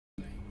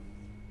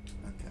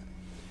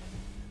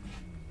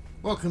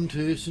Welcome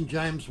to St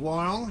James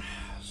Wyong,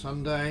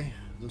 Sunday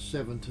the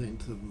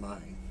 17th of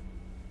May.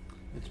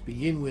 Let's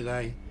begin with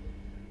a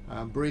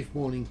brief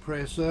morning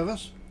prayer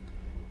service,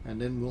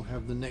 and then we'll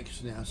have the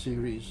next in our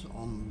series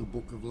on the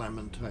book of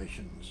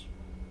Lamentations.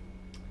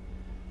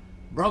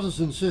 Brothers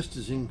and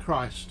sisters in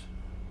Christ,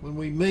 when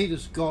we meet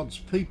as God's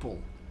people,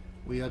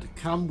 we are to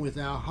come with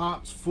our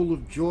hearts full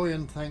of joy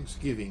and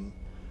thanksgiving,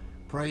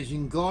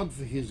 praising God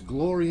for his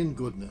glory and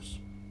goodness,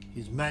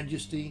 his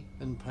majesty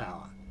and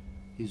power,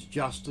 his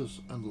justice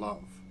and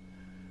love.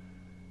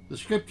 The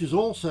scriptures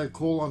also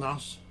call on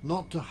us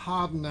not to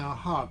harden our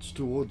hearts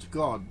towards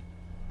God,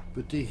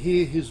 but to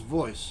hear his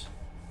voice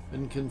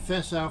and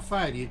confess our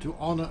failure to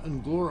honour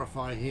and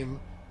glorify him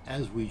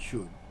as we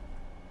should.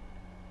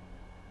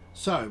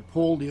 So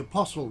Paul the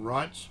Apostle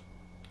writes,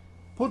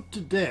 "Put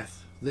to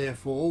death,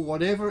 therefore,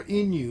 whatever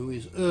in you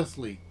is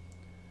earthly: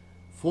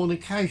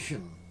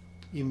 fornication,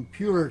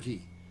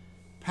 impurity,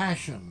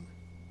 passion,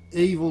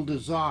 evil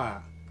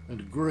desire,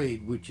 and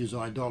greed, which is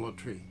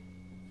idolatry.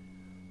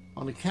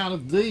 On account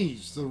of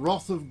these, the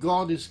wrath of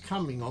God is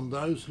coming on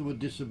those who are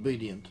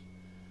disobedient.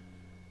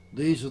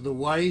 These are the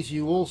ways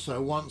you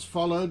also once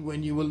followed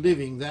when you were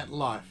living that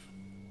life.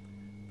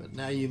 But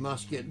now you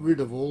must get rid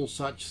of all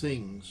such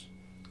things: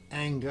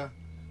 anger,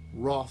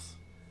 wrath,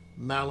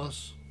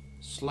 malice,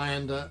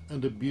 slander,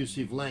 and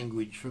abusive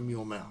language from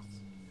your mouth.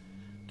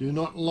 Do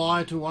not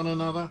lie to one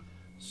another,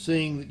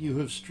 seeing that you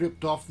have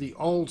stripped off the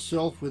old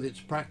self with its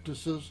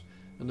practices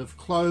and have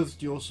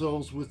clothed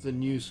yourselves with the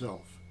new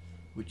self,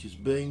 which is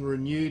being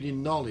renewed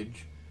in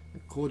knowledge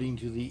according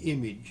to the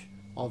image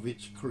of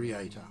its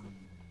Creator."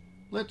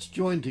 Let's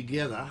join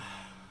together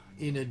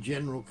in a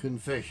general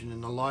confession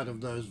in the light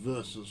of those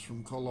verses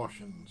from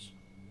Colossians.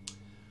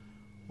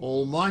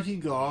 Almighty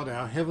God,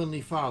 our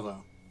Heavenly Father,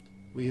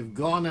 we have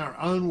gone our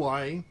own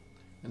way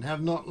and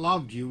have not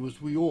loved you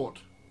as we ought,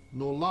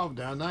 nor loved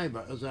our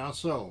neighbour as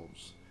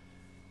ourselves.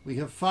 We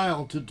have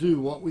failed to do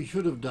what we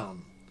should have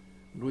done,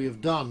 and we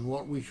have done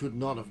what we should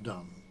not have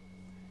done.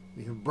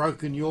 We have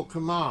broken your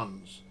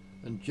commands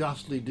and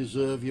justly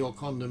deserve your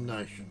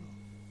condemnation.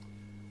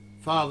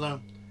 Father,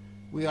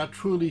 we are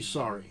truly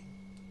sorry.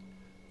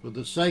 For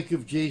the sake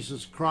of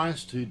Jesus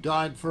Christ, who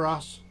died for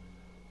us,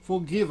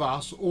 forgive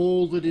us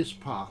all that is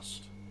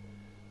past.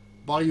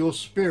 By your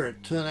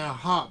Spirit, turn our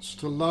hearts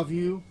to love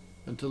you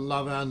and to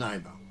love our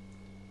neighbour.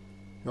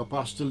 Help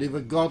us to live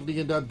a godly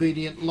and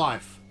obedient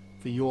life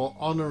for your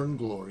honour and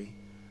glory,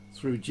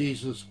 through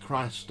Jesus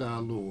Christ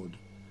our Lord.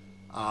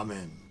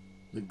 Amen.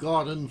 The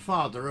God and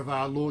Father of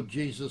our Lord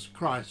Jesus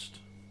Christ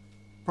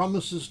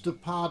promises to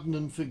pardon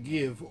and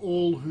forgive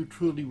all who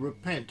truly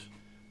repent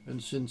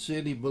and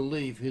sincerely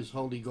believe his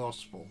holy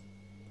gospel.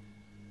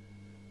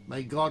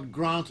 May God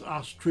grant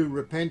us true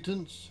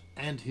repentance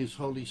and his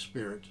Holy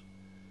Spirit,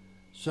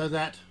 so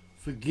that,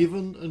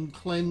 forgiven and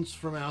cleansed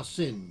from our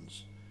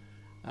sins,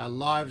 our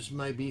lives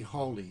may be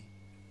holy,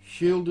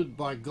 shielded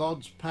by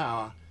God's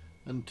power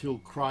until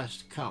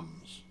Christ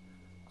comes.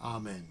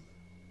 Amen.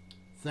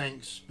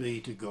 Thanks be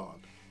to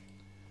God.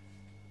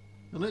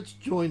 And let's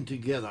join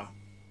together.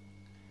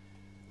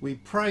 We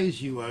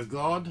praise you, O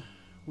God.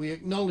 We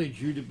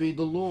acknowledge you to be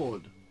the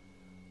Lord.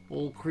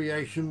 All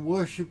creation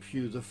worships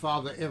you, the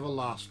Father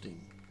everlasting.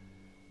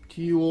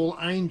 To you all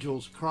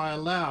angels cry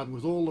aloud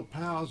with all the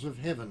powers of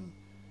heaven.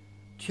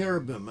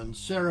 Cherubim and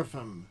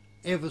seraphim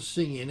ever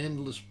sing in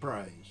endless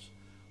praise.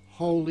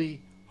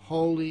 Holy,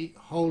 holy,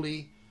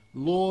 holy,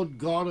 Lord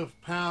God of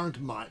power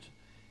and might,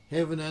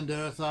 heaven and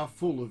earth are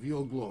full of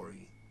your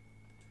glory.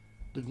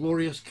 The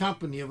glorious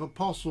company of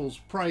apostles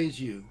praise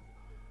you.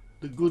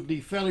 The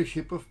goodly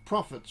fellowship of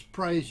prophets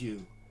praise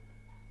you.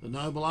 The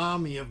noble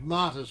army of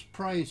martyrs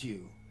praise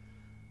you.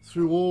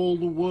 Through all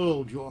the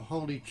world your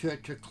holy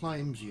church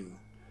acclaims you.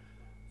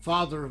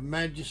 Father of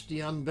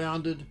majesty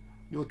unbounded,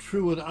 your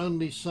true and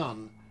only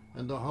Son,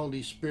 and the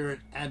Holy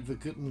Spirit,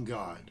 advocate and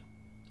guide.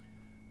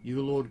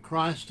 You, Lord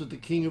Christ, are the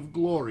King of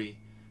glory,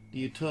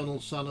 the eternal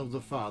Son of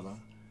the Father.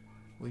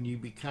 When you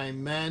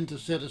became man to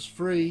set us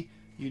free,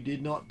 you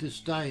did not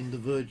disdain the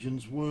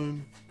Virgin's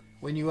womb.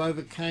 When you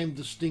overcame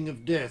the sting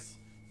of death,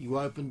 you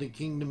opened the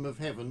kingdom of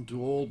heaven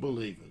to all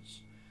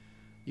believers.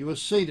 You are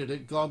seated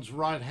at God's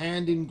right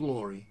hand in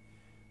glory.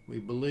 We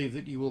believe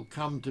that you will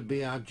come to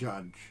be our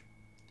judge.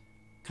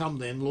 Come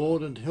then,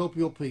 Lord, and help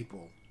your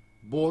people,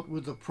 bought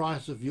with the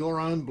price of your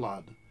own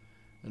blood,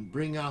 and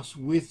bring us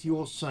with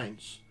your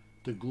saints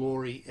to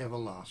glory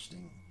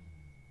everlasting.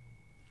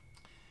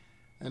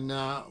 And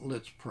now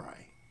let's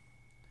pray.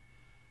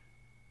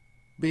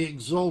 Be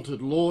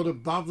exalted, Lord,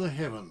 above the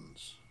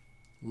heavens.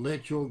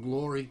 Let your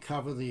glory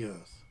cover the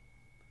earth.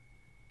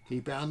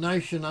 Keep our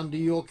nation under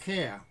your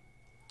care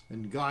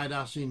and guide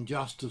us in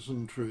justice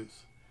and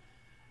truth.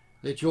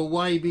 Let your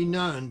way be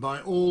known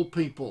by all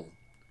people,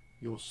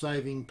 your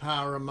saving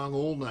power among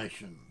all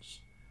nations.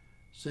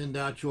 Send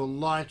out your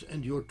light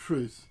and your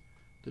truth,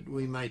 that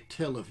we may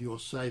tell of your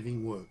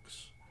saving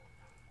works.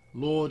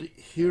 Lord,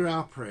 hear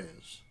our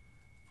prayers,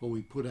 for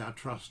we put our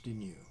trust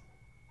in you.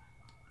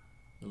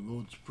 The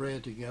Lord's Prayer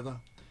together.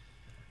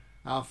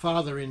 Our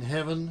Father in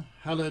heaven,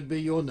 hallowed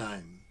be your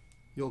name.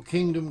 Your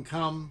kingdom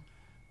come,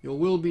 your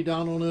will be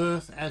done on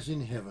earth as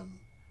in heaven.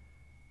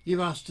 Give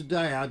us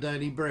today our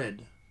daily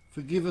bread.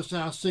 Forgive us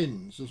our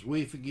sins as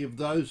we forgive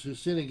those who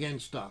sin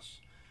against us.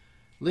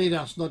 Lead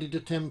us not into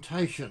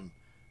temptation,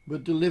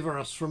 but deliver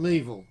us from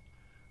evil.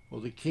 For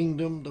the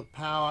kingdom, the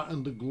power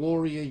and the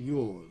glory are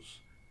yours,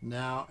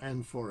 now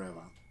and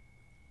forever.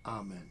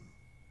 Amen.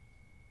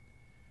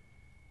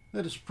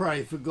 Let us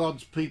pray for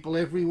God's people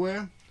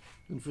everywhere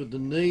and for the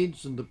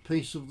needs and the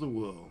peace of the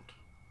world.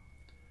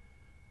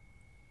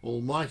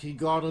 Almighty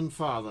God and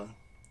Father,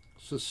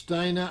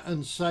 sustainer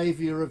and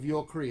saviour of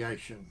your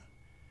creation,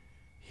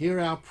 hear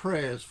our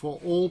prayers for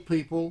all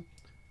people,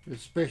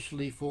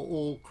 especially for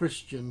all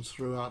Christians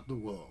throughout the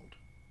world.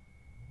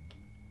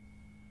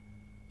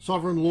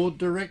 Sovereign Lord,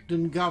 direct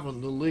and govern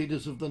the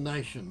leaders of the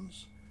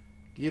nations.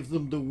 Give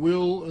them the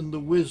will and the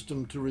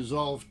wisdom to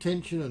resolve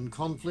tension and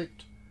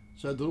conflict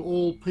so that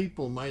all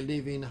people may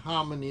live in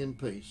harmony and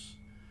peace.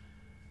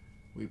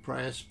 We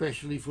pray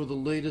especially for the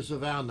leaders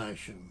of our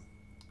nation.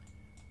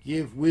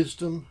 Give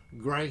wisdom,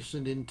 grace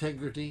and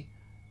integrity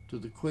to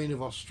the Queen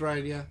of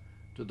Australia,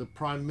 to the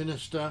Prime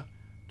Minister,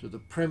 to the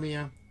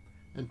Premier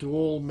and to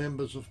all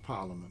members of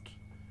Parliament.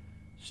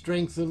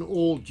 Strengthen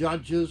all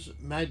judges,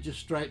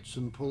 magistrates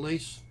and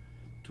police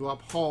to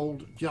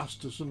uphold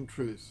justice and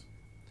truth.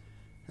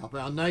 Help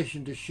our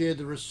nation to share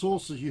the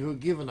resources you have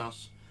given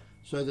us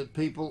so that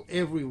people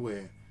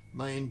everywhere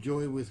may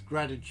enjoy with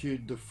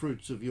gratitude the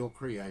fruits of your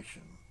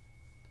creation.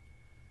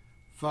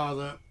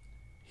 Father,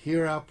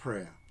 hear our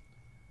prayer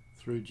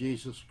through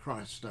Jesus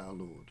Christ our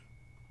Lord.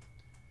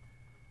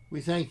 We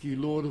thank you,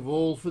 Lord of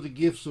all, for the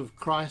gifts of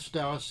Christ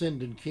our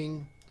ascended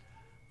King,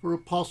 for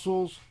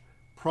apostles,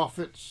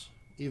 prophets,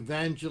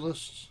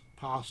 evangelists,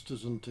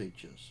 pastors and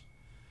teachers.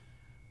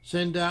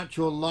 Send out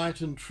your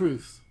light and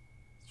truth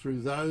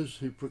through those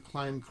who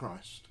proclaim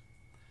Christ.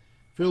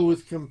 Fill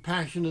with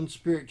compassion and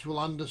spiritual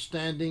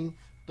understanding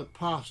the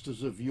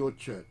pastors of your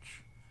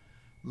church.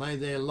 May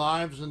their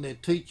lives and their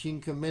teaching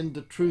commend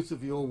the truth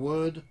of your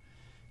word.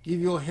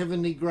 Give your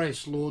heavenly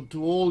grace, Lord,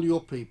 to all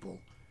your people,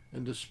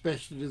 and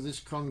especially to this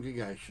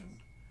congregation.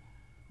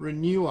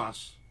 Renew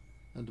us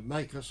and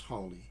make us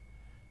holy.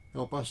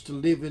 Help us to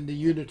live in the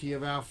unity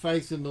of our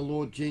faith in the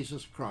Lord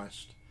Jesus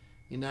Christ,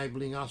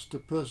 enabling us to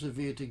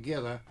persevere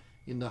together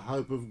in the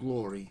hope of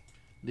glory,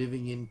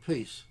 living in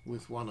peace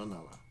with one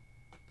another.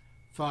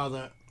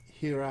 Father,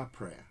 hear our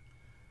prayer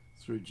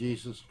through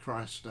Jesus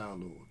Christ our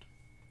Lord.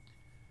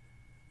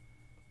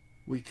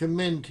 We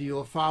commend to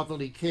your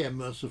fatherly care,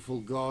 merciful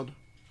God,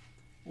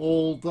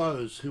 all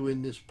those who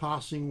in this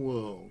passing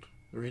world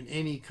are in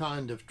any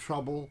kind of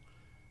trouble,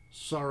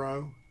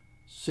 sorrow,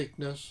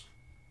 sickness,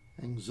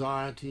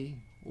 anxiety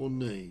or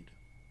need.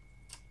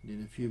 And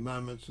in a few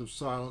moments of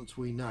silence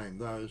we name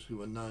those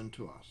who are known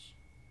to us.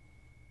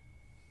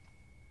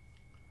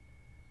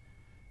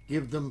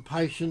 Give them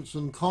patience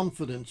and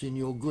confidence in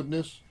your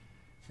goodness,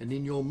 and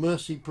in your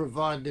mercy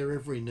provide their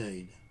every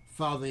need.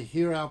 Father,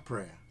 hear our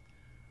prayer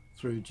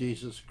through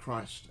Jesus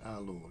Christ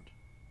our Lord.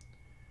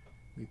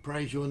 We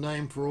praise your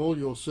name for all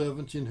your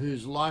servants in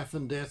whose life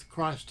and death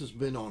Christ has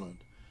been honoured.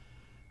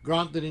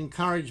 Grant that,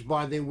 encouraged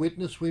by their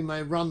witness, we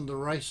may run the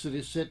race that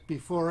is set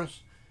before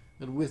us,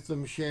 and with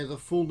them share the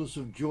fullness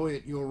of joy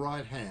at your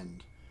right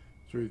hand,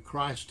 through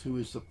Christ, who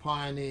is the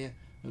pioneer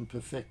and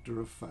perfecter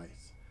of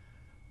faith.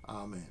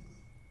 Amen.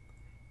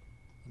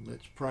 And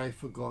let's pray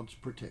for God's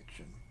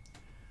protection.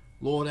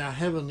 Lord, our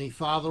heavenly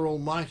Father,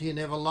 almighty and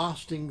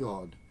everlasting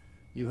God,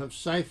 you have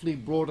safely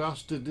brought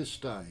us to this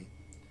day.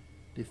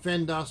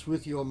 Defend us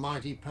with your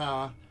mighty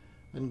power,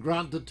 and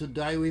grant that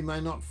today we may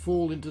not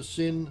fall into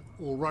sin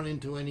or run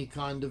into any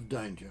kind of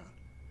danger,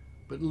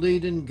 but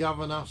lead and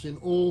govern us in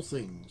all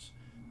things,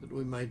 that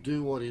we may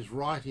do what is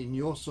right in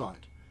your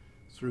sight,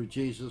 through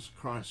Jesus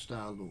Christ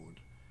our Lord.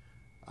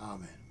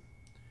 Amen.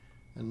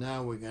 And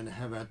now we're going to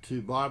have our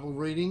two Bible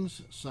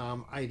readings,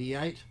 Psalm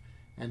 88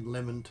 and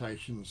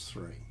Lamentations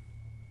 3.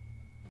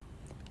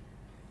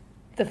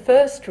 The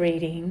first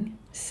reading,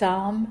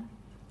 Psalm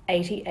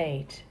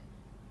 88.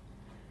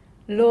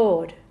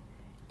 Lord,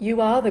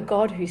 you are the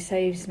God who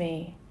saves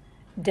me.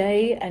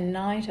 Day and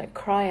night I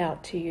cry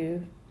out to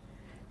you.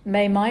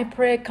 May my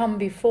prayer come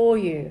before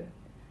you.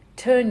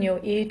 Turn your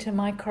ear to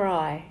my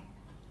cry.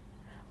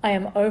 I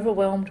am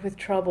overwhelmed with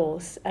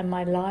troubles, and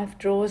my life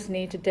draws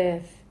near to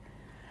death.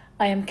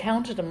 I am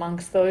counted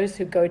amongst those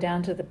who go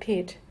down to the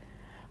pit.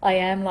 I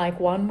am like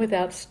one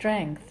without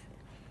strength.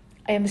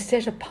 I am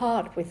set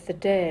apart with the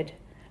dead,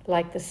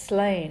 like the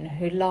slain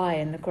who lie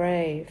in the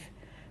grave,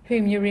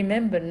 whom you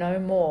remember no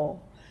more,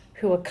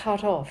 who are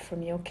cut off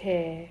from your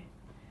care.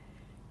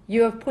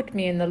 You have put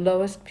me in the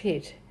lowest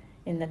pit,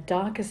 in the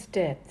darkest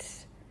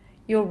depths.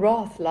 Your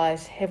wrath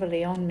lies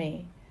heavily on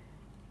me.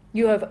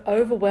 You have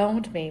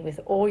overwhelmed me with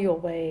all your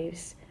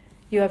waves.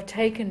 You have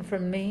taken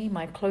from me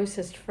my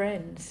closest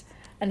friends,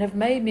 and have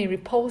made me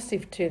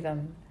repulsive to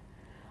them.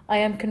 I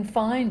am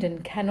confined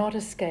and cannot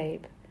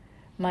escape.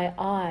 My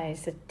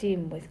eyes are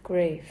dim with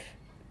grief.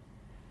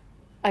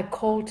 I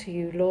call to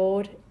you,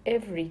 Lord,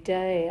 every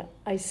day.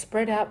 I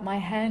spread out my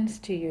hands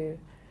to you.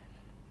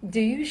 Do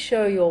you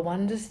show your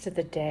wonders to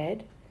the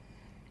dead?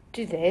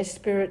 Do their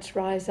spirits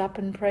rise up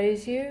and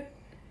praise you?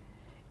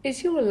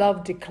 Is your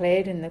love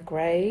declared in the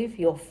grave,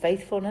 your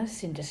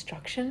faithfulness in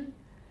destruction?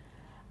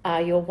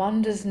 Are your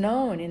wonders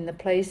known in the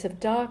place of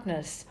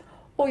darkness,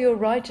 or your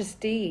righteous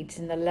deeds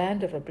in the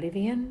land of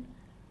oblivion?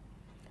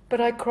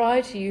 But I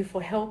cry to you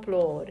for help,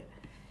 Lord.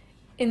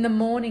 In the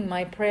morning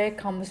my prayer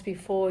comes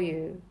before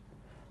you.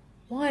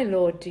 Why,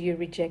 Lord, do you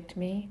reject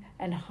me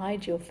and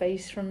hide your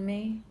face from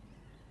me?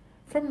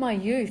 From my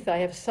youth I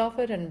have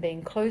suffered and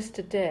been close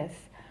to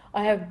death.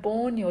 I have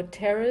borne your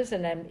terrors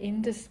and am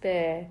in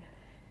despair.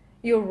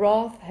 Your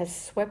wrath has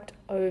swept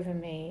over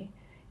me.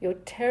 Your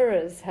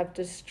terrors have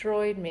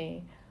destroyed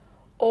me.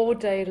 All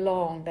day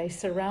long they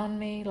surround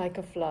me like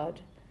a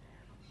flood.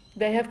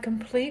 They have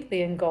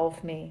completely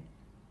engulfed me.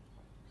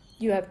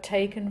 You have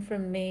taken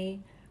from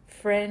me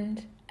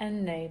friend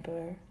and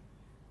neighbor.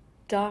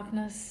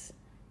 Darkness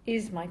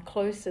is my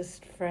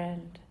closest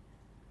friend.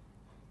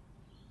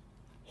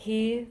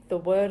 Hear the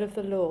word of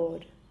the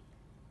Lord.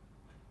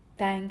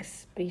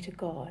 Thanks be to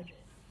God.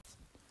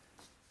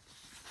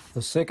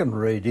 The second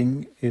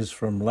reading is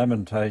from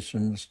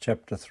Lamentations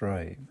chapter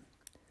 3.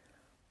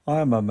 I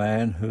am a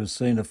man who has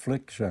seen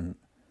affliction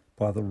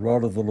by the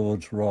rod of the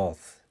Lord's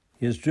wrath.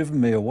 He has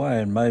driven me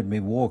away and made me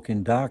walk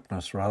in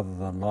darkness rather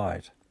than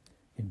light.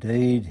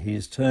 Indeed, he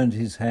has turned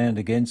his hand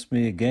against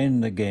me again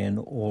and again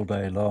all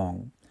day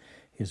long.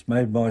 He has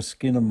made my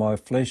skin and my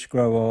flesh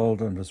grow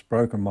old and has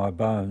broken my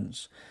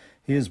bones.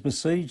 He has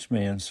besieged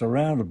me and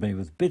surrounded me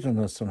with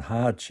bitterness and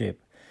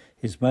hardship.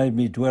 He has made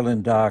me dwell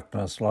in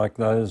darkness like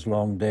those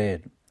long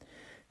dead.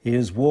 He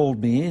has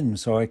walled me in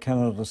so I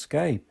cannot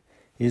escape.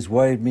 He has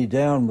weighed me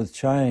down with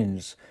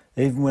chains.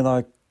 Even when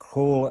I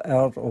call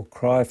out or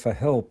cry for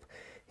help,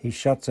 he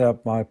shuts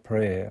out my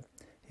prayer.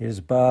 He has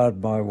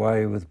barred my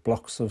way with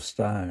blocks of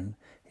stone.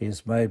 He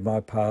has made my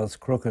paths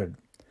crooked.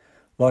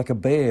 Like a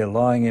bear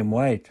lying in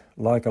wait,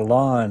 like a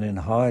lion in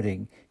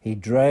hiding, he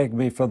dragged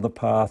me from the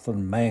path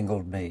and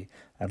mangled me,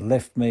 and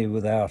left me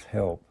without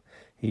help.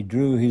 He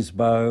drew his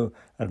bow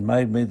and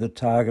made me the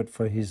target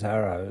for his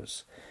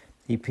arrows.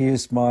 He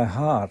pierced my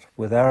heart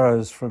with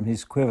arrows from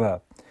his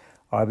quiver.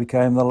 I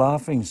became the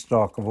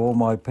laughingstock of all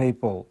my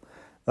people.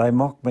 They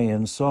mock me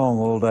in song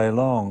all day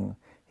long.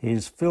 He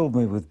has filled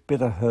me with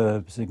bitter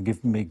herbs and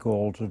given me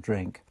gall to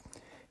drink.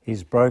 He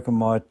has broken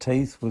my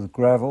teeth with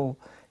gravel.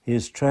 He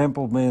has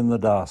trampled me in the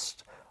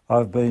dust. I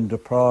have been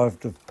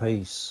deprived of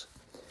peace.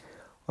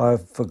 I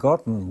have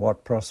forgotten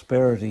what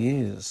prosperity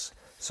is.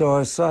 So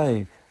I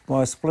say,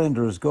 my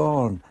splendour is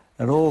gone,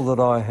 and all that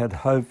I had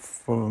hoped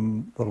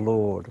from the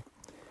Lord.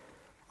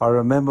 I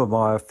remember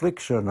my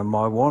affliction and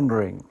my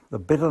wandering, the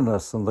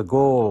bitterness and the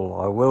gall,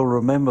 I well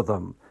remember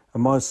them,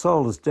 and my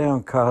soul is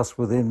downcast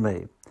within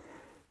me.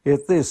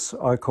 Yet this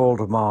I call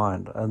to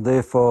mind, and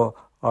therefore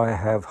I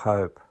have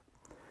hope.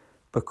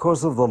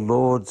 Because of the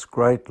Lord's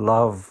great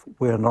love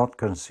we are not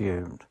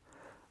consumed,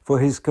 for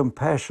his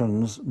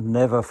compassions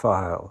never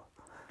fail.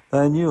 They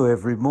are new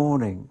every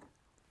morning.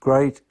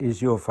 Great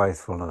is your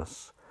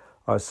faithfulness.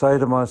 I say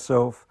to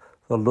myself,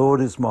 the Lord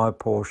is my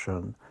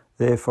portion,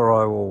 therefore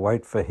I will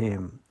wait for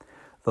him.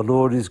 The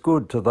Lord is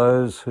good to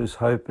those whose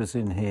hope is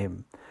in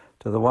him.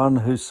 To the one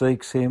who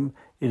seeks him,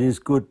 it is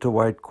good to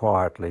wait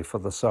quietly for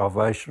the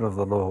salvation of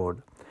the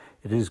Lord.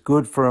 It is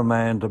good for a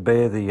man to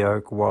bear the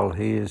yoke while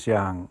he is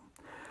young.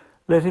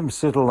 Let him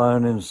sit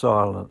alone in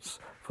silence,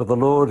 for the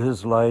Lord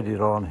has laid it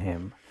on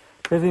him.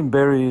 Let him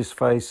bury his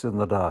face in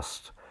the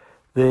dust.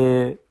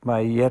 There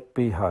may yet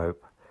be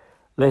hope.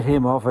 Let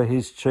him offer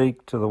his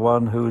cheek to the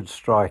one who would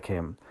strike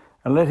him,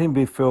 and let him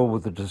be filled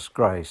with the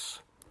disgrace.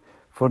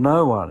 For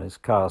no one is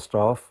cast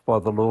off by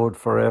the Lord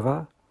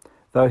forever.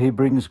 Though he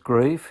brings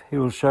grief, he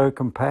will show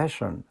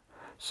compassion.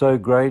 So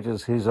great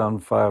is his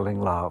unfailing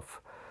love.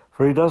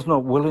 For he does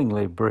not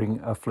willingly bring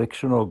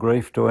affliction or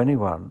grief to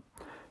anyone.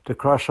 To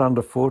crush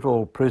underfoot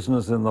all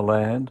prisoners in the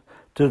land,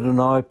 to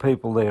deny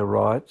people their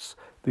rights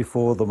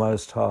before the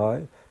Most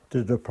High,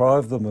 to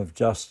deprive them of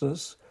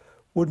justice.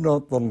 Would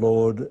not the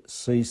Lord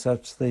see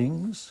such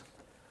things?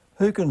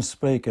 Who can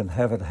speak and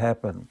have it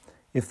happen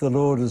if the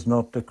Lord has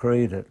not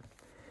decreed it?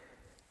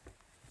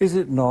 Is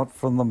it not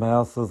from the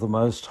mouth of the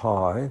Most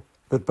High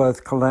that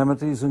both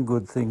calamities and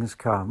good things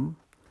come?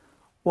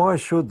 Why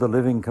should the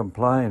living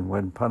complain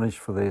when punished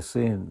for their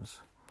sins?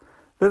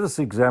 Let us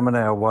examine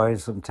our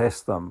ways and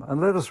test them,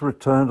 and let us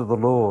return to the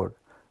Lord.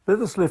 Let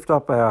us lift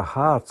up our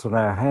hearts and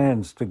our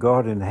hands to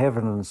God in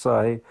heaven and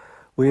say,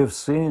 we have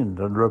sinned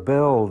and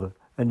rebelled,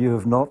 and you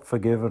have not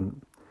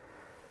forgiven.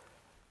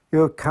 You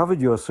have covered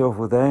yourself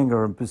with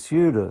anger and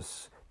pursued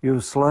us. You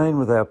have slain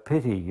without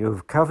pity. You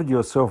have covered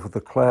yourself with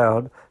a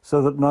cloud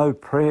so that no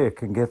prayer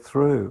can get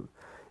through.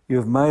 You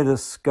have made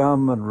us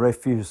scum and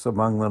refuse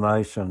among the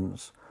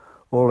nations.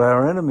 All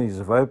our enemies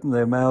have opened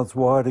their mouths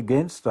wide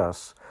against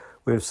us.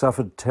 We have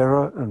suffered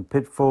terror and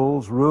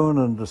pitfalls, ruin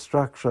and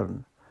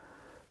destruction.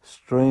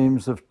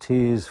 Streams of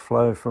tears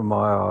flow from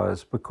my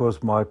eyes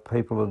because my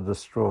people are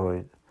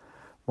destroyed.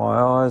 My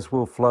eyes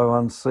will flow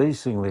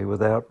unceasingly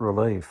without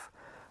relief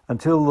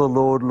until the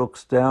Lord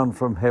looks down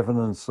from heaven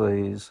and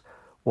sees.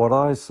 What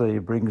I see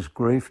brings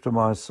grief to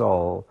my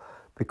soul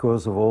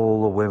because of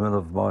all the women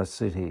of my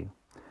city.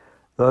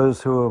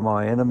 Those who are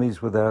my enemies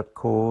without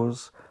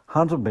cause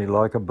hunted me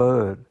like a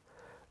bird.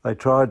 They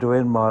tried to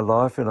end my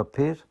life in a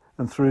pit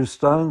and threw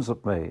stones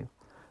at me.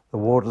 The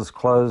waters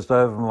closed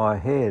over my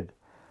head,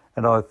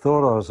 and I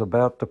thought I was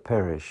about to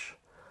perish.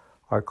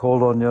 I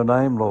called on your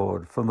name,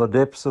 Lord, from the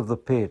depths of the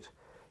pit.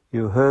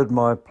 You heard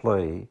my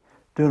plea.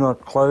 Do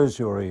not close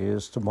your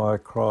ears to my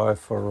cry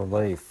for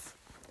relief.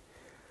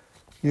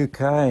 You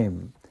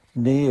came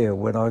near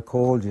when I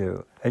called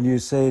you, and you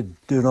said,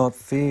 do not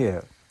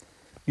fear.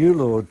 You,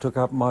 Lord, took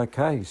up my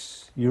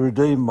case. You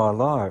redeemed my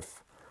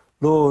life.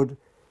 Lord,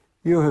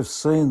 you have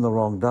seen the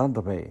wrong done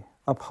to me.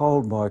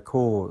 Uphold my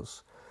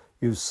cause.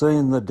 You've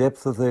seen the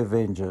depth of their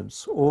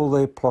vengeance, all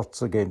their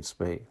plots against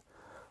me.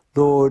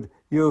 Lord,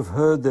 you have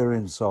heard their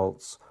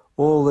insults,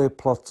 all their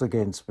plots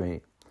against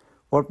me.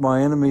 What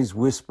my enemies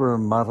whisper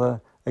and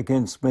mutter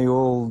against me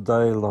all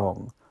day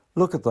long.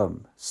 Look at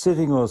them,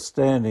 sitting or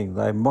standing,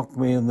 they mock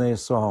me in their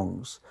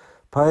songs.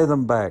 Pay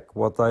them back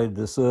what they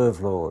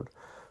deserve, Lord,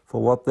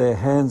 for what their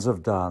hands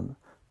have done.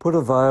 Put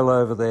a veil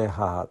over their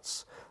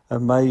hearts,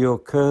 and may your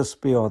curse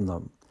be on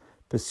them.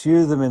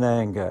 Pursue them in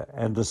anger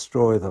and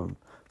destroy them,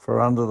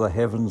 for under the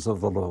heavens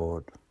of the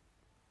Lord.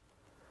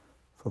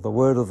 For the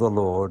word of the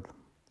Lord,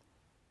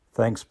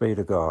 thanks be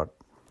to God.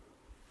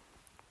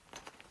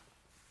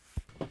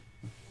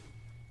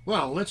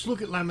 Well, let's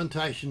look at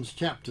Lamentations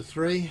chapter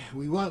 3.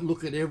 We won't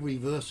look at every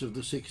verse of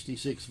the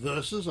 66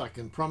 verses, I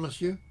can promise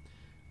you,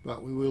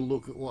 but we will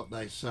look at what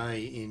they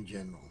say in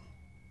general.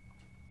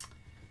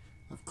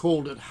 I've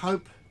called it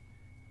Hope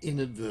in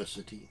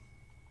Adversity.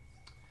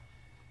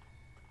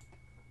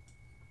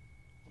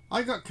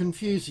 I got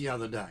confused the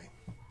other day.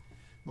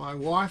 My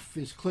wife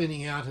is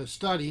cleaning out her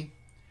study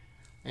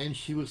and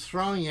she was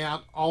throwing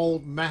out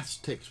old maths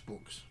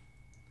textbooks.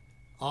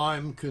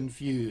 I'm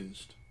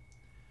confused.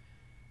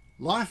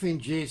 Life in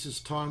Jesus'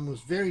 time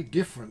was very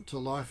different to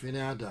life in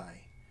our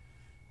day.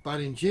 But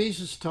in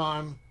Jesus'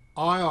 time,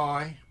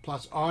 II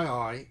plus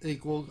II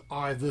equaled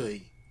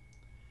IV.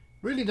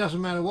 Really doesn't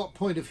matter what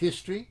point of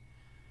history,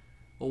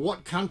 or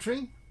what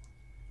country,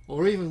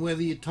 or even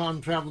whether you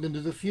time travel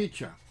into the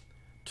future.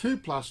 2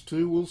 plus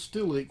 2 will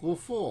still equal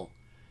 4.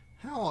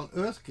 How on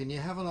earth can you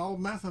have an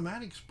old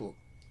mathematics book?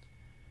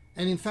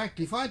 And in fact,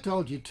 if I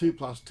told you 2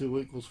 plus 2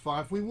 equals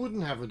 5, we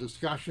wouldn't have a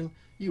discussion.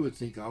 You would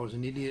think I was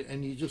an idiot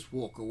and you just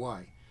walk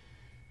away.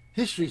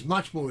 History is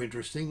much more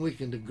interesting. We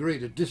can agree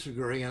to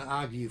disagree and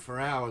argue for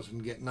hours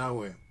and get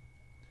nowhere.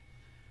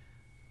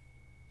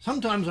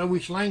 Sometimes I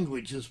wish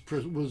language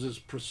was as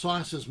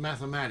precise as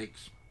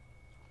mathematics.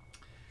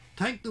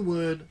 Take the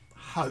word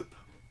hope.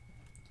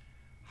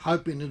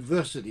 Hope in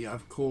adversity,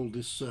 I've called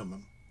this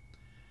sermon.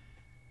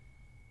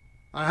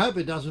 I hope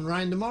it doesn't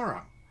rain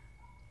tomorrow,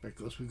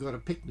 because we've got a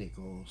picnic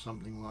or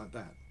something like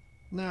that.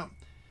 Now,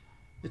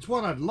 it's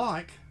what I'd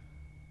like,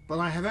 but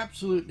I have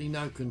absolutely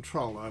no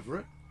control over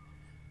it,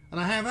 and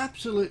I have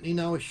absolutely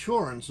no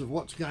assurance of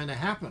what's going to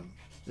happen.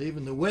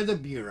 Even the Weather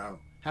Bureau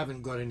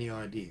haven't got any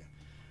idea.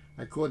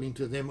 According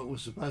to them, it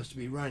was supposed to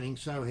be raining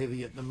so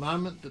heavy at the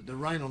moment that the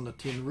rain on the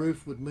tin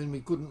roof would mean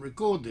we couldn't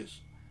record this.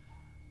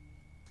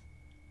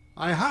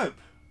 I hope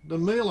the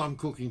meal I'm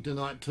cooking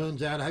tonight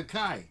turns out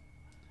okay.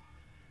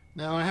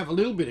 Now, I have a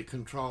little bit of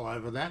control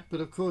over that, but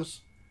of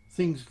course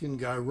things can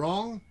go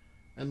wrong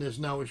and there's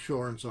no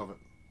assurance of it.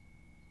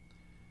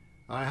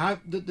 I hope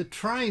that the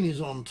train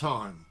is on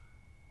time.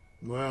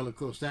 Well, of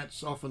course,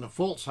 that's often a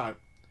false hope,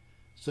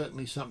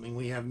 certainly something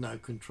we have no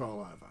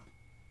control over.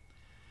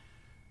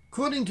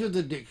 According to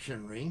the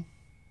dictionary,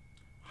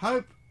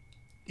 hope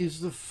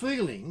is the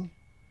feeling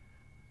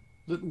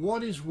that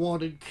what is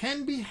wanted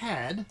can be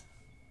had,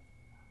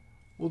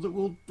 or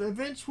that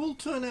events will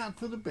turn out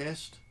for the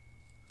best,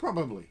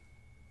 probably.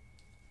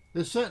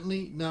 There's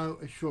certainly no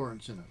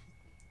assurance in it.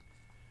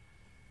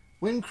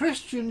 When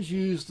Christians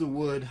use the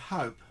word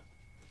hope,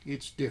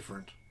 it's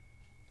different.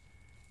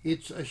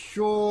 It's a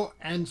sure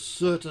and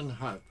certain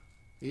hope.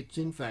 It's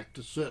in fact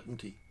a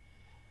certainty.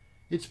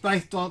 It's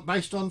based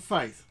on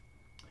faith.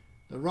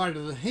 The writer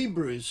of the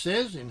Hebrews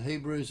says in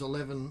Hebrews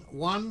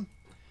 11:1,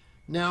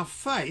 now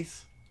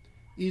faith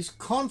is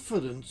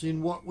confidence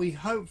in what we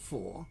hope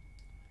for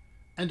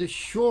and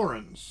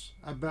assurance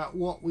about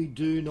what we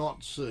do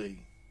not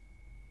see.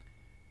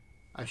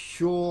 A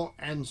sure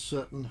and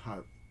certain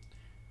hope.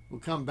 We'll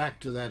come back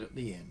to that at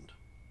the end.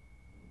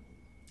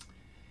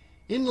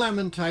 In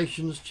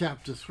Lamentations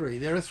chapter 3,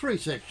 there are 3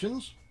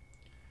 sections.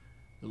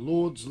 The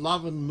Lord's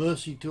love and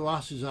mercy to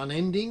us is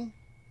unending,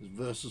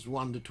 verses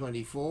 1 to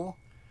 24.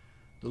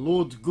 The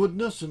Lord's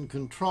goodness and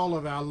control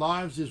of our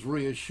lives is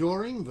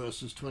reassuring,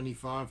 verses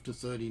 25 to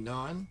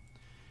 39.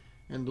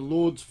 And the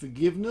Lord's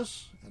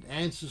forgiveness and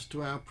answers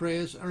to our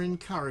prayers are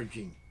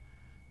encouraging,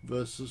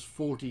 verses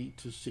 40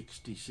 to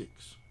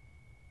 66.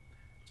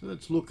 So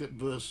let's look at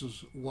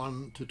verses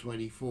 1 to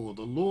 24.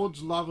 The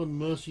Lord's love and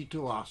mercy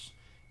to us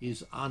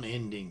is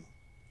unending.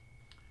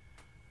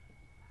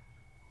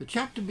 The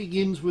chapter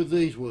begins with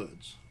these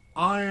words.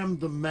 I am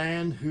the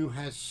man who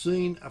has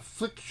seen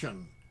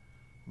affliction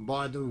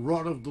by the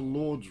rod of the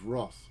Lord's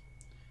wrath.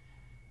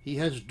 He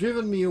has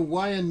driven me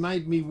away and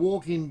made me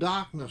walk in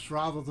darkness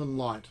rather than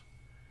light.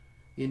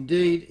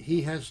 Indeed,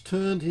 he has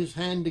turned his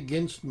hand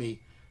against me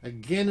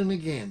again and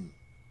again,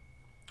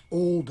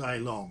 all day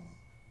long.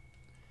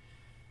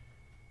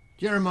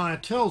 Jeremiah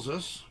tells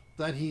us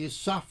that he is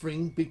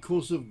suffering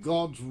because of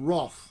God's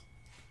wrath,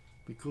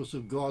 because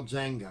of God's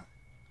anger.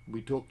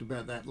 We talked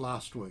about that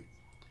last week.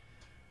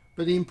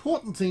 But the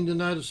important thing to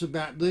notice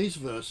about these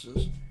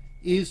verses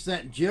is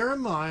that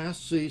Jeremiah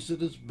sees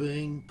it as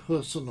being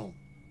personal.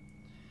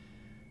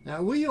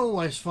 Now, we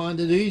always find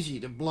it easy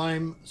to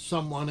blame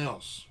someone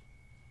else.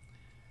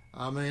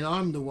 I mean,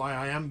 I'm the way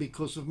I am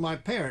because of my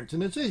parents,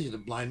 and it's easy to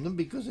blame them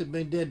because they've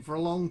been dead for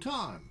a long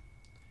time.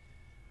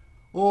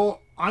 Or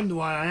I'm the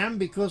way I am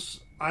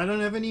because I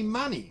don't have any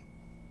money.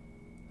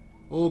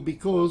 Or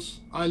because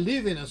I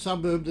live in a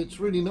suburb that's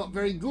really not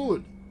very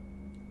good.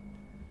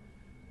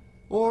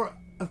 Or,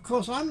 of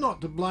course, I'm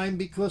not to blame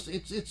because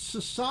it's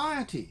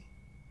society.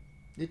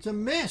 It's a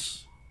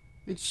mess.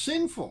 It's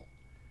sinful.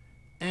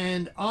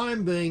 And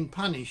I'm being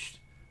punished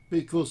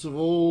because of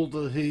all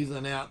the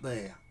heathen out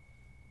there.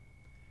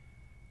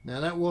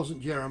 Now, that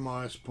wasn't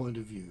Jeremiah's point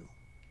of view.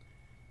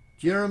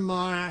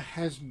 Jeremiah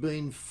has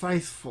been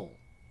faithful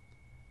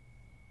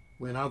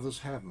when others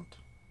haven't.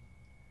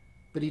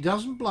 But he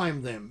doesn't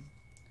blame them.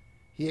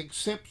 He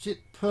accepts it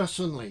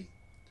personally.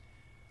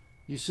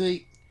 You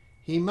see,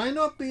 he may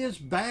not be as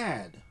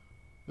bad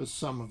as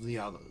some of the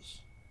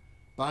others,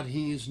 but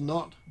he is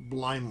not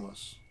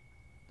blameless.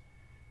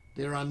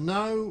 There are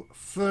no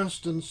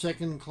first and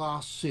second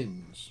class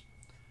sins.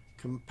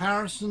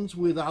 Comparisons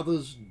with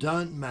others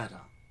don't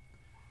matter.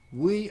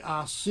 We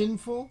are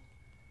sinful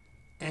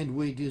and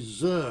we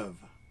deserve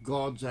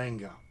God's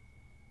anger.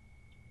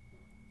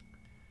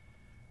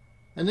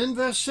 And then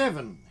verse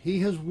 7,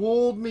 he has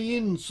walled me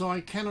in so I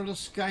cannot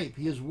escape.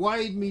 He has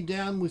weighed me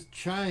down with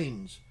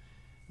chains.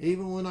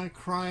 Even when I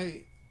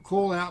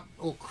call out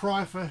or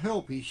cry for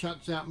help, he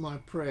shuts out my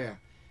prayer.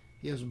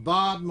 He has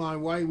barred my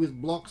way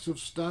with blocks of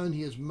stone.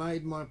 He has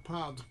made my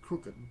paths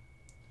crooked.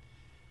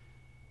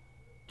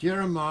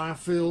 Jeremiah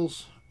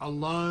feels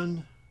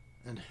alone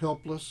and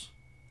helpless,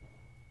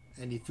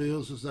 and he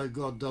feels as though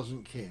God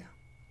doesn't care.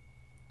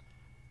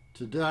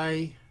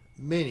 Today,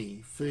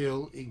 many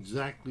feel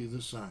exactly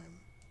the same.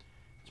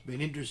 It's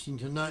been interesting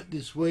to note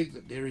this week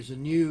that there is a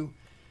new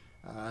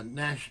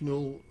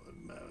National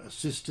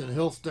Assistant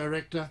Health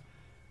Director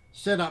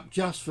set up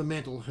just for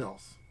mental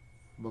health,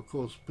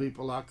 because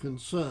people are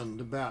concerned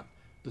about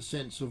the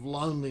sense of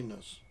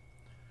loneliness,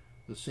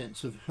 the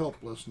sense of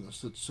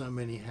helplessness that so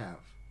many have.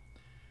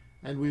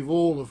 And we've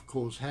all, of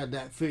course, had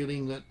that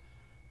feeling that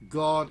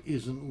God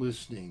isn't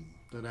listening,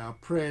 that our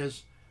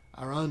prayers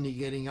are only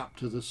getting up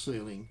to the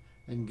ceiling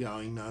and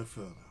going no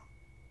further.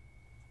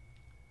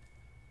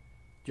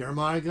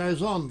 Jeremiah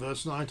goes on,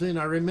 verse 19,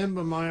 I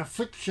remember my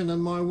affliction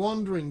and my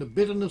wandering, the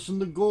bitterness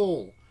and the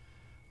gall.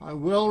 I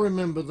well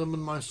remember them,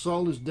 and my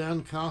soul is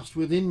downcast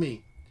within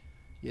me.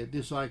 Yet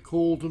this I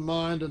call to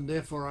mind, and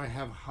therefore I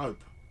have hope.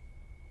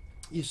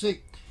 You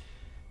see,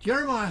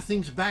 Jeremiah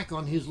thinks back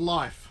on his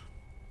life.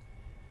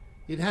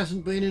 It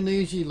hasn't been an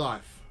easy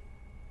life.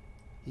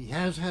 He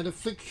has had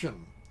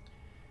affliction.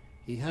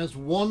 He has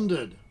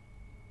wandered,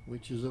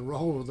 which is the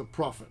role of the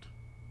prophet.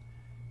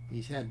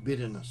 He's had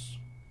bitterness.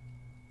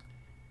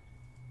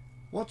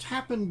 What's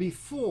happened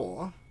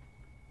before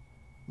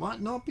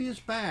might not be as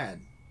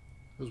bad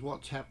as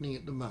what's happening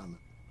at the moment.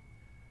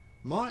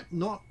 Might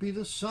not be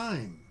the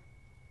same.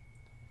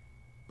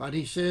 But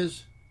he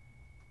says,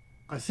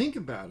 I think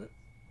about it,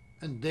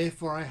 and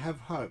therefore I have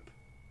hope.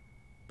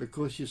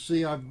 Because you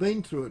see, I've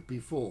been through it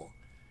before,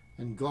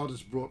 and God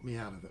has brought me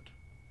out of it.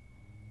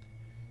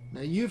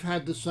 Now, you've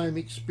had the same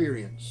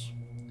experience.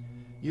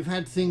 You've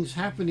had things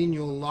happen in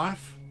your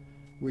life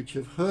which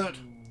have hurt,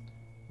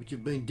 which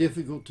have been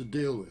difficult to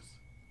deal with.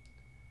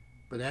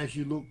 But as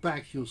you look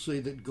back, you'll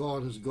see that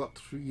God has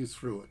got you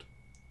through it.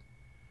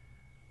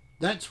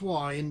 That's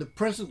why in the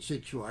present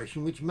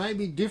situation, which may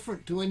be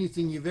different to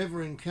anything you've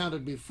ever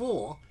encountered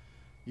before,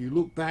 you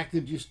look back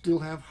and you still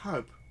have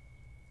hope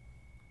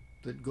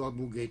that God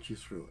will get you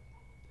through it.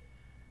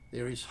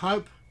 There is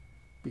hope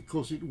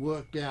because it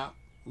worked out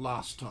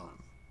last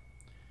time.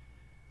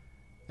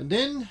 And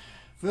then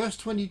verse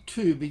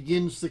 22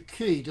 begins the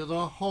key to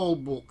the whole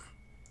book.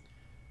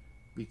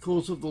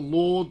 Because of the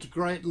Lord's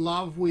great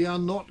love, we are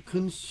not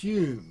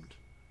consumed,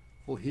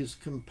 for his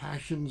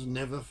compassions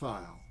never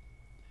fail.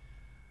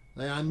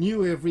 They are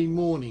new every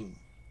morning.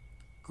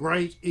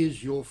 Great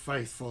is your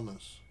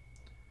faithfulness.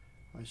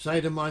 I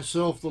say to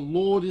myself, the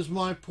Lord is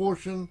my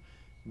portion,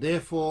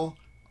 therefore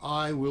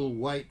I will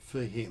wait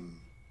for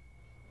him.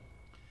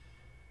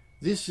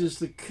 This is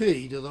the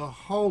key to the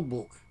whole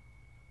book,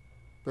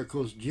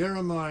 because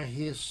Jeremiah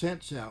here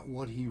sets out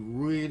what he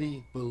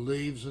really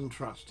believes and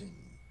trusts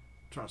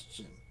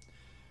in.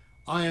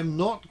 I am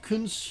not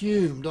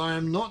consumed, I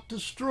am not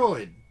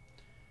destroyed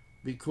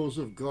because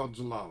of God's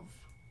love.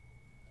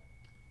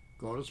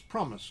 God has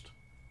promised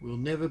we'll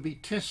never be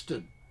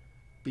tested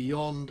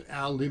beyond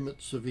our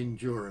limits of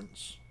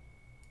endurance.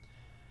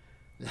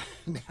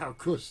 Now, of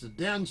course, the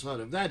downside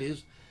of that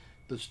is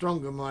the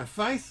stronger my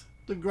faith,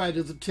 the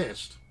greater the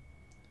test.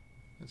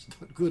 That's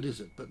not good, is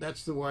it? But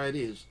that's the way it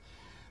is.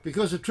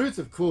 Because the truth,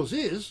 of course,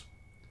 is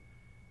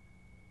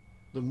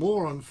the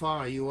more on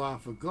fire you are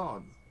for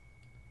God,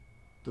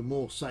 the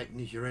more Satan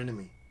is your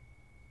enemy.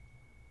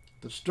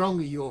 The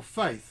stronger your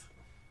faith,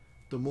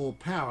 the more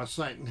power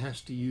Satan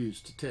has to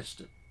use to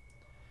test it.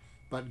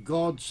 But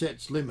God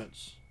sets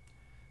limits.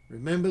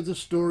 Remember the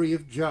story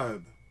of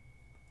Job.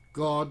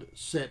 God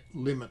set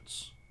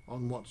limits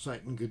on what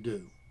Satan could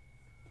do.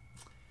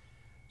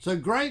 So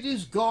great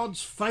is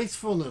God's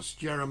faithfulness,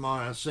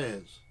 Jeremiah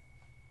says.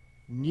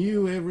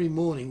 New every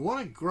morning.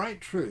 What a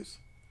great truth.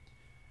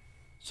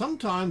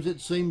 Sometimes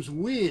it seems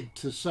weird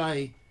to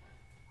say,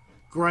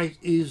 great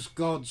is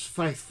God's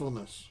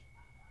faithfulness.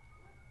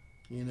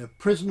 In a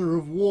prisoner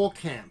of war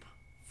camp,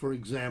 for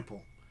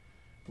example,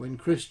 when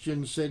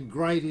Christians said,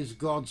 great is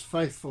God's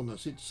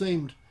faithfulness, it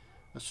seemed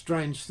a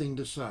strange thing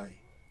to say.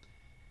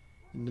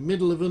 In the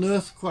middle of an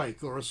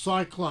earthquake or a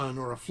cyclone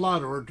or a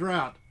flood or a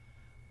drought,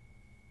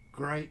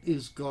 great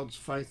is God's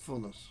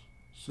faithfulness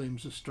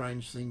seems a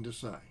strange thing to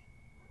say.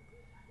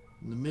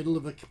 In the middle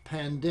of a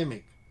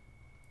pandemic,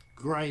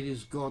 great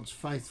is God's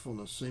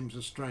faithfulness seems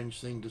a strange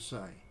thing to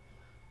say.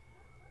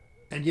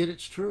 And yet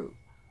it's true.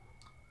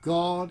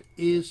 God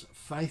is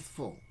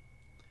faithful.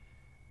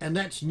 And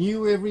that's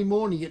new every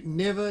morning. It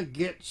never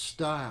gets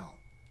stale.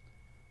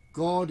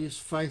 God is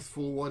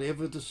faithful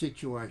whatever the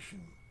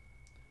situation.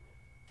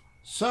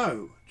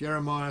 So,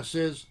 Jeremiah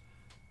says,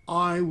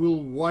 I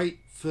will wait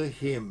for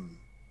him.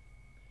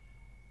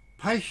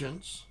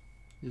 Patience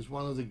is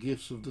one of the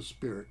gifts of the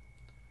Spirit.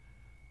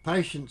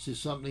 Patience is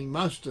something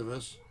most of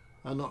us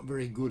are not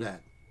very good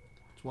at.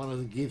 It's one of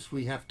the gifts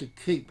we have to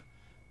keep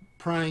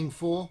praying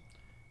for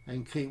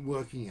and keep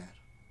working at.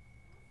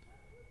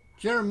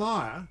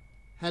 Jeremiah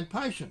had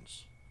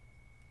patience.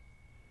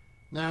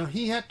 Now,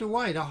 he had to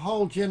wait a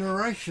whole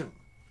generation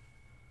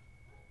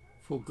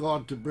for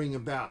God to bring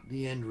about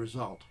the end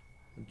result.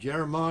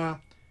 Jeremiah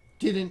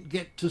didn't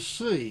get to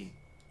see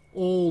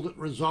all that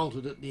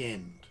resulted at the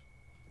end,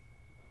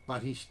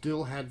 but he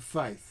still had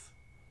faith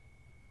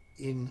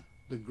in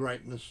the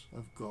greatness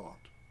of God.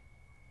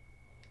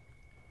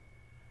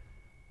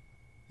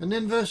 And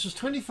then verses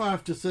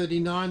 25 to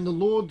 39, the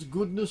Lord's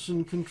goodness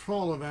and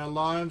control of our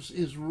lives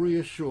is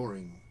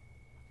reassuring.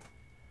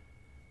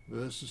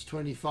 Verses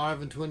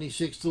 25 and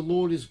 26, the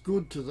Lord is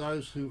good to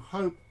those whose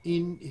hope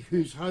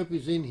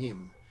is in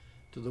him,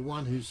 to the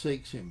one who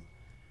seeks him.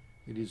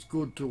 It is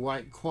good to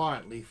wait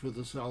quietly for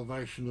the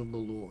salvation of the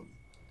Lord.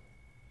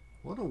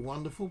 What a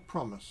wonderful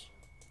promise.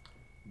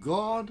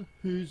 God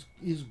who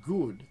is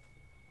good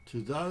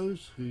to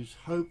those whose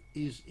hope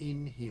is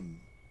in him.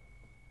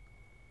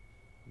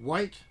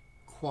 Wait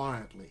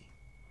quietly,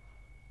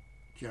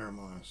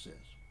 Jeremiah says.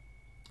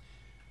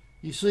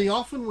 You see,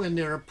 often when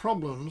there are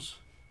problems,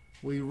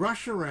 we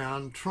rush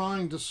around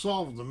trying to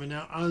solve them in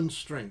our own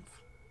strength.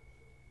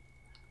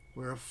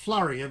 We're a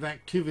flurry of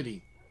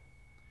activity.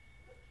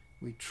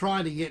 We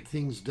try to get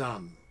things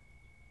done.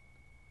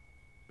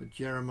 But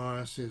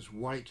Jeremiah says,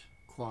 wait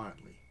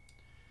quietly.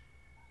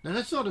 Now,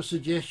 that's not a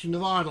suggestion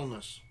of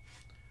idleness.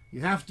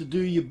 You have to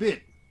do your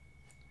bit,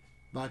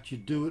 but you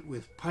do it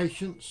with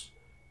patience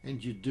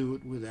and you do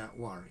it without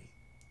worry.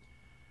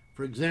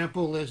 For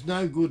example, there's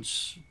no good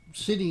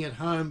sitting at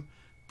home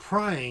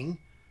praying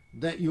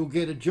that you'll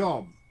get a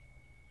job.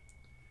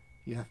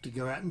 You have to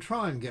go out and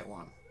try and get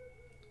one.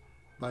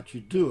 But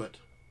you do it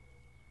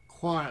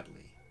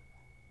quietly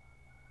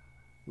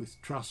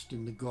with trust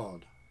in the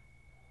God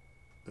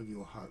of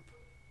your hope.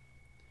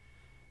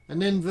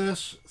 And then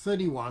verse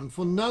 31,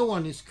 for no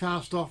one is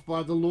cast off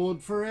by the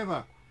Lord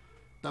forever.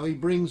 Though he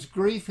brings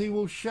grief, he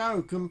will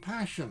show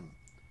compassion.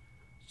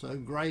 So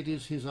great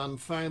is his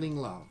unfailing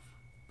love.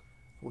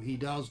 For he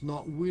does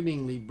not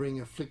willingly bring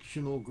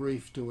affliction or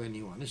grief to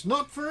anyone. It's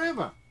not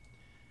forever.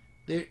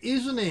 There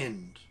is an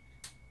end.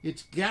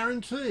 It's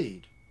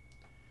guaranteed.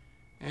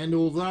 And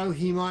although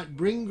he might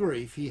bring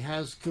grief, he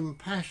has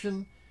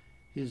compassion.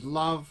 His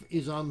love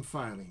is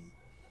unfailing.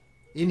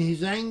 In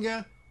his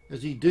anger,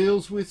 as he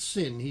deals with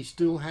sin, he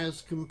still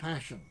has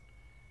compassion.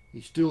 He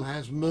still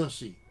has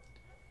mercy.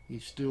 He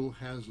still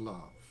has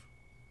love.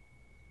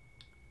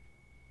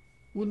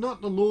 Would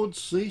not the Lord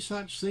see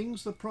such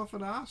things, the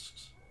prophet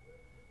asks?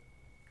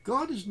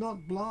 God is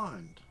not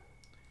blind.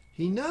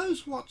 He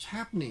knows what's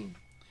happening.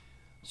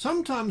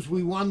 Sometimes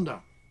we wonder.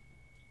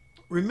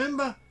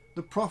 Remember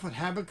the prophet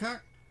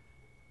Habakkuk?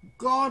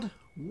 God,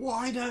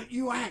 why don't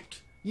you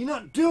act? You're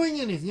not doing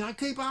anything. I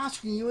keep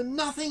asking you and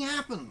nothing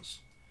happens.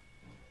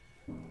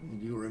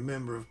 And you'll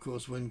remember, of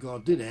course, when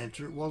God did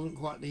answer, it wasn't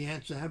quite the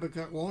answer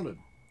Habakkuk wanted.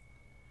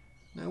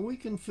 Now we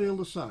can feel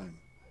the same.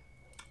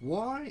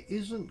 Why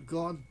isn't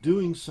God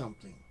doing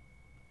something?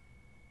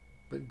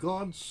 But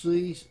God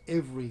sees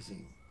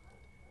everything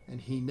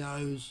and he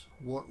knows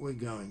what we're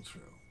going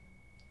through.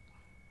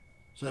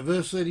 So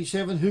verse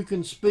 37, who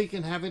can speak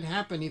and have it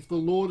happen if the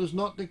Lord has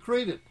not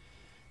decreed it?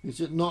 Is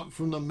it not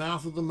from the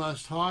mouth of the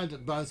Most High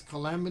that both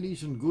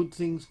calamities and good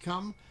things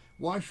come?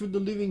 Why should the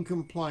living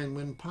complain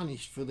when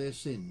punished for their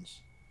sins?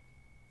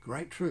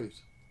 Great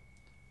truth.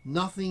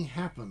 Nothing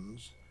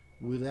happens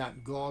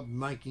without God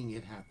making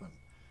it happen.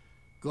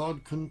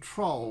 God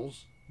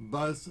controls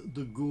both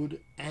the good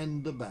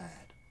and the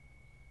bad.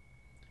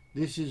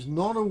 This is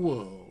not a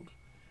world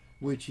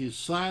which is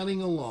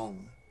sailing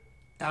along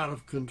out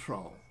of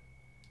control.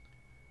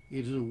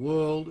 It is a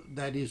world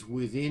that is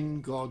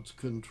within God's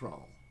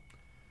control.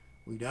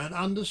 We don't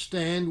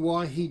understand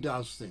why he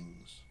does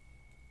things,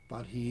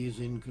 but he is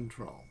in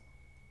control.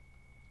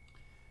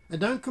 And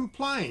don't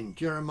complain,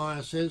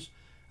 Jeremiah says,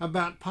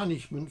 about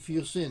punishment for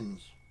your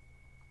sins.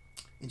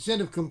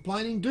 Instead of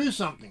complaining, do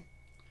something.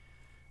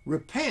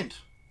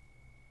 Repent.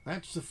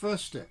 That's the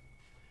first step.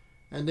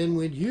 And then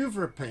when you've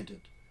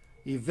repented,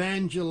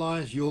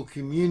 evangelize your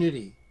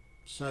community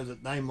so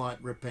that they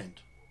might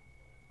repent.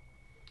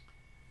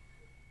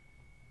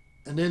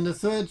 And then the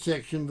third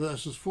section,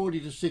 verses 40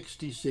 to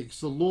 66,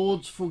 the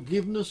Lord's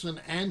forgiveness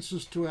and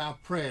answers to our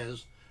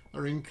prayers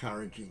are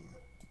encouraging.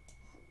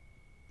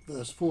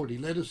 Verse 40,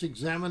 let us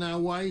examine our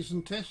ways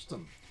and test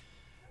them,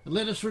 and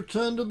let us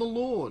return to the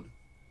Lord.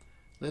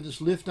 Let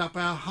us lift up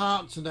our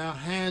hearts and our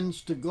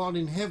hands to God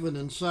in heaven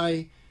and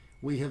say,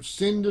 we have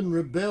sinned and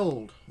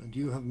rebelled, and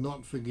you have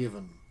not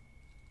forgiven.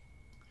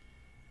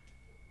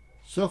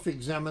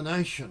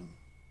 Self-examination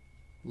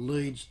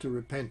leads to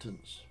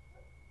repentance.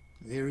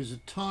 There is a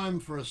time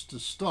for us to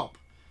stop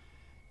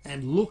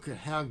and look at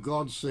how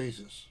God sees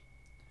us.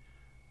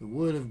 The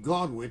Word of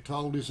God, we're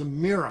told, is a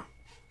mirror.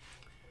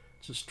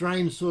 It's a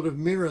strange sort of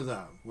mirror,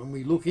 though. When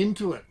we look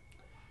into it,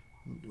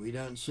 we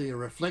don't see a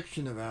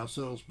reflection of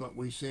ourselves, but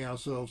we see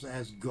ourselves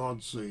as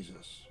God sees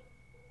us.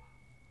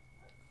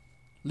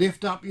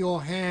 Lift up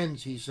your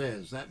hands, he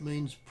says. That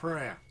means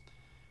prayer.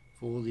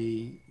 For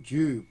the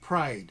Jew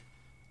prayed,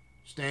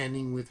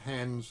 standing with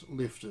hands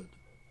lifted.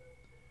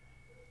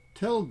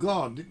 Tell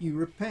God that you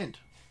repent.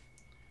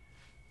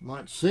 It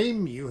might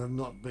seem you have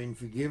not been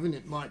forgiven.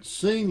 It might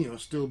seem you are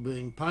still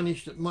being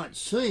punished. It might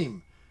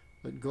seem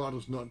that God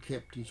has not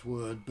kept his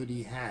word, but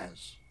he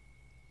has.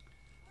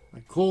 I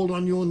called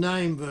on your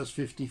name, verse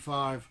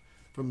 55,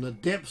 from the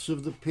depths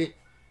of the pit,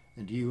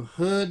 and you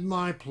heard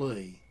my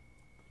plea.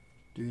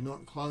 Do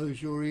not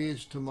close your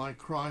ears to my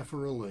cry for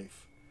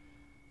relief.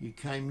 You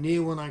came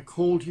near when I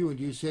called you, and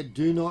you said,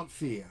 do not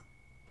fear.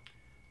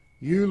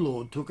 You,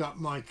 Lord, took up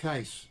my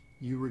case.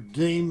 You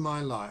redeemed my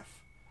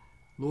life.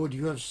 Lord,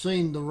 you have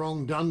seen the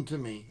wrong done to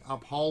me.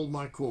 Uphold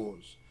my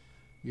cause.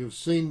 You have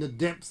seen the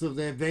depth of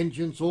their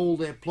vengeance, all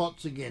their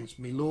plots against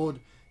me. Lord,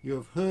 you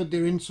have heard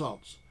their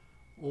insults,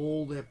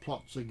 all their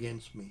plots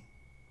against me.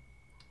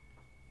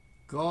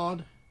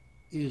 God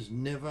is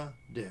never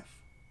deaf.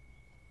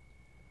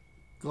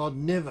 God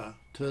never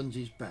turns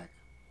his back.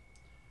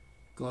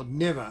 God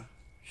never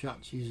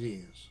shuts his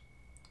ears.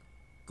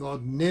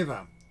 God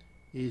never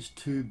is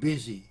too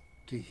busy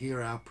to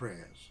hear our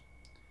prayers.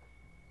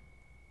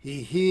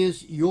 He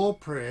hears your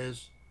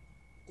prayers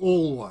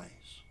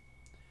always.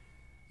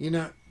 You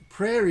know,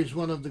 prayer is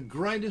one of the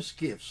greatest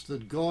gifts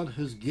that God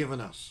has given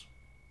us.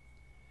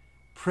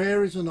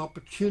 Prayer is an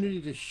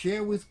opportunity to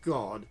share with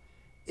God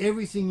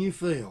everything you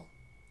feel,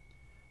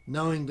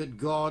 knowing that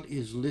God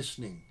is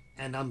listening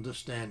and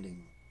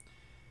understanding.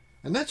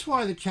 And that's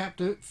why the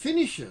chapter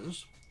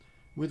finishes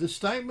with a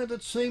statement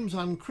that seems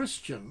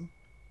unchristian,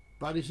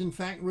 but is in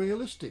fact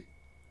realistic.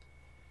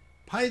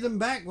 Pay them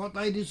back what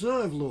they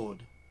deserve,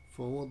 Lord,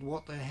 for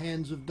what their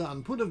hands have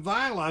done. Put a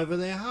veil over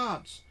their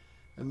hearts,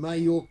 and may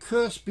your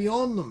curse be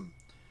on them.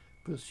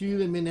 Pursue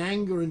them in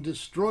anger and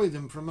destroy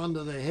them from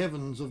under the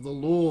heavens of the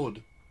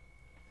Lord.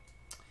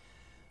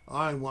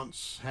 I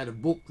once had a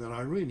book that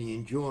I really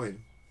enjoyed,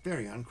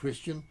 very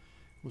unchristian.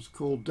 It was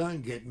called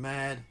Don't Get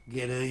Mad,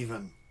 Get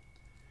Even.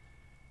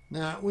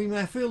 Now, we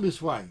may feel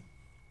this way.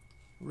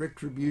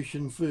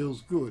 Retribution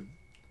feels good.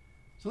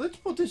 So let's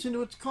put this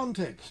into its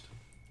context.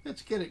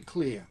 Let's get it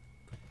clear.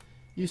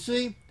 You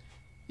see,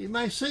 it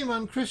may seem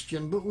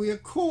unchristian, but we are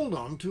called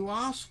on to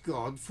ask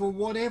God for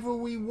whatever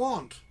we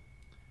want,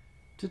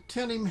 to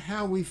tell him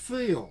how we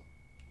feel.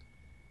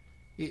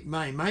 It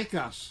may make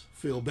us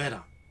feel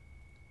better.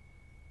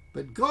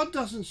 But God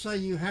doesn't say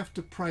you have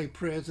to pray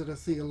prayers that are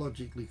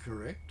theologically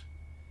correct.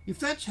 If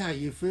that's how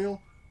you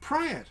feel,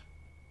 pray it.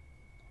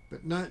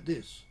 But note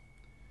this,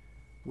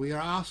 we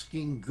are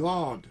asking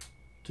God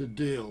to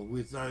deal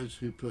with those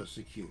who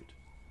persecute.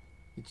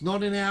 It's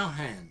not in our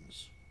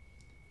hands.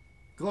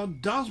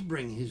 God does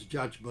bring his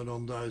judgment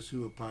on those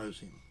who oppose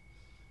him.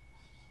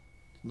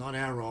 It's not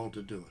our role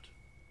to do it.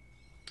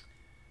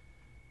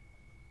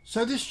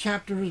 So this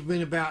chapter has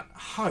been about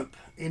hope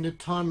in a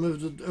time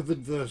of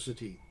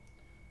adversity,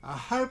 a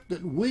hope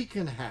that we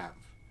can have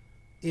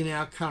in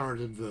our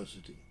current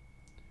adversity.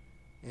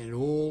 And it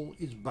all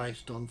is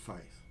based on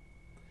faith.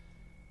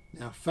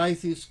 Now,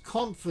 faith is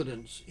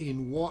confidence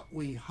in what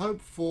we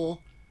hope for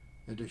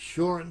and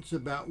assurance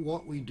about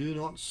what we do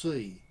not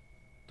see,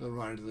 the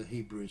writer of the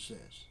Hebrews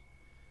says.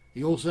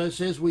 He also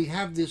says we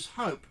have this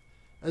hope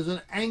as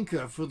an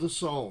anchor for the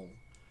soul,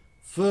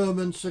 firm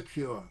and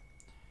secure.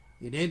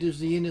 It enters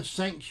the inner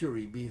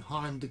sanctuary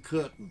behind the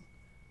curtain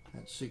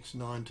at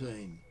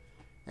 6:19.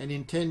 And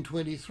in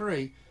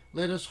 10:23,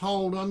 let us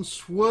hold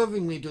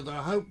unswervingly to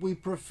the hope we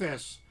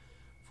profess,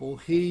 for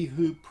he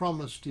who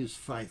promised is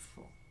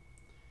faithful.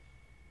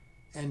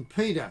 And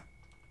Peter,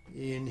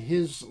 in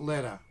his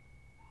letter,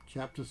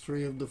 chapter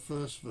 3 of the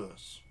first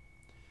verse,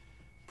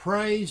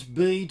 praise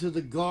be to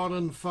the God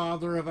and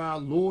Father of our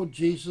Lord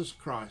Jesus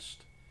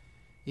Christ.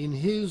 In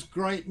his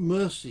great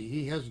mercy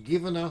he has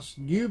given us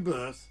new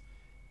birth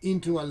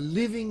into a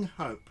living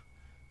hope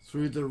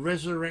through the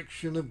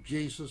resurrection of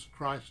Jesus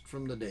Christ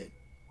from the dead.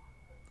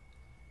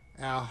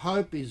 Our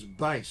hope is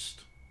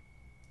based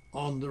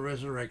on the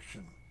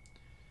resurrection.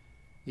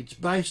 It's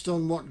based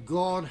on what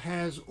God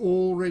has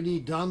already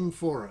done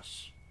for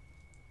us.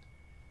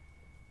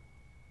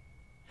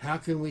 How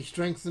can we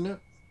strengthen it?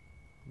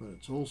 But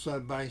it's also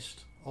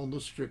based on the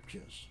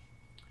Scriptures.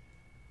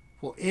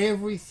 For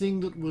everything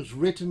that was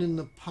written in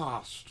the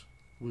past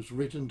was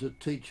written to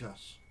teach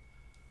us,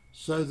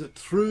 so that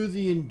through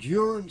the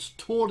endurance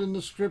taught in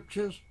the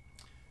Scriptures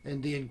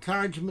and the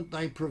encouragement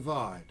they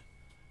provide,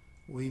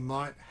 we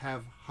might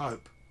have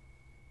hope.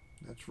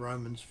 That's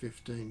Romans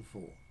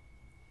 15:4.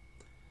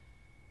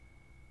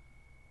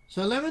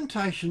 So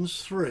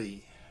Lamentations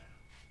 3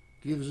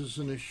 gives us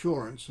an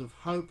assurance of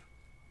hope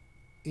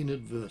in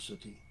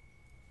adversity.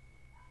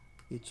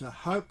 It's a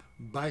hope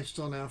based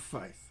on our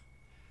faith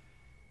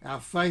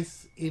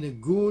in a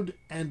good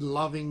and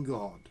loving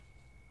God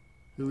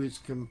who is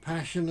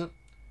compassionate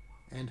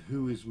and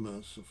who is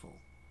merciful.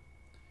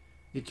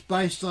 It's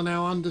based on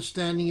our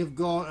understanding of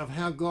God, of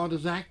how God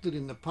has acted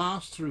in the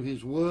past through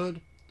his word,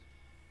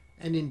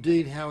 and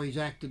indeed how he's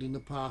acted in the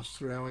past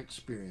through our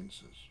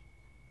experiences.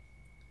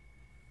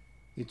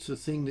 It's a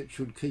thing that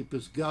should keep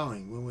us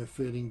going when we're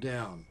feeling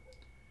down,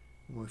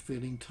 when we're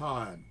feeling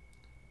tired,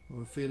 when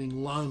we're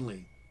feeling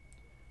lonely,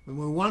 when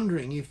we're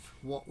wondering if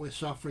what we're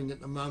suffering at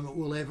the moment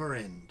will ever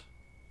end.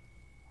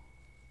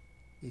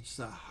 It's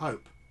the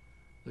hope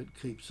that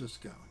keeps us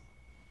going.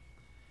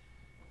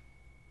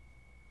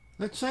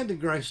 Let's say the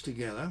grace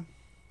together.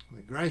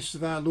 The grace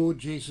of our Lord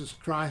Jesus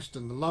Christ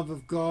and the love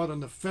of God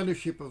and the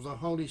fellowship of the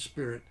Holy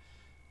Spirit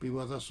be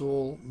with us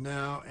all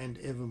now and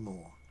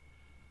evermore.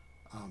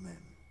 Amen.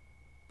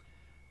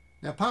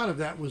 Now, part of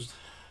that was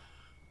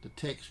the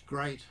text,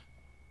 great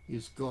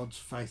is God's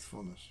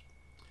faithfulness.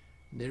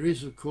 And there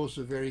is, of course,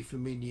 a very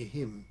familiar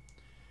hymn.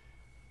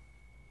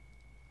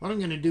 What I'm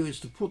going to do is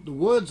to put the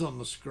words on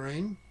the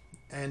screen,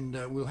 and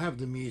we'll have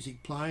the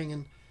music playing,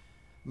 and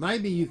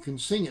maybe you can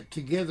sing it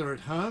together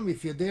at home.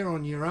 If you're there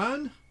on your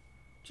own,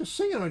 just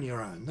sing it on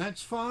your own.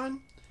 That's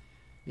fine.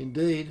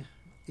 Indeed,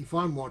 if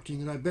I'm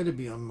watching it, I better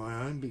be on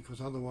my own, because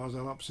otherwise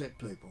I'll upset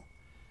people.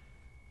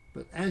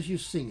 But as you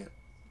sing it,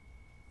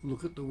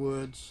 look at the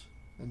words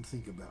and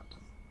think about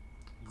them.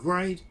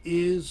 Great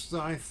is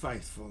thy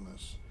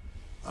faithfulness,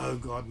 O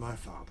God my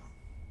Father.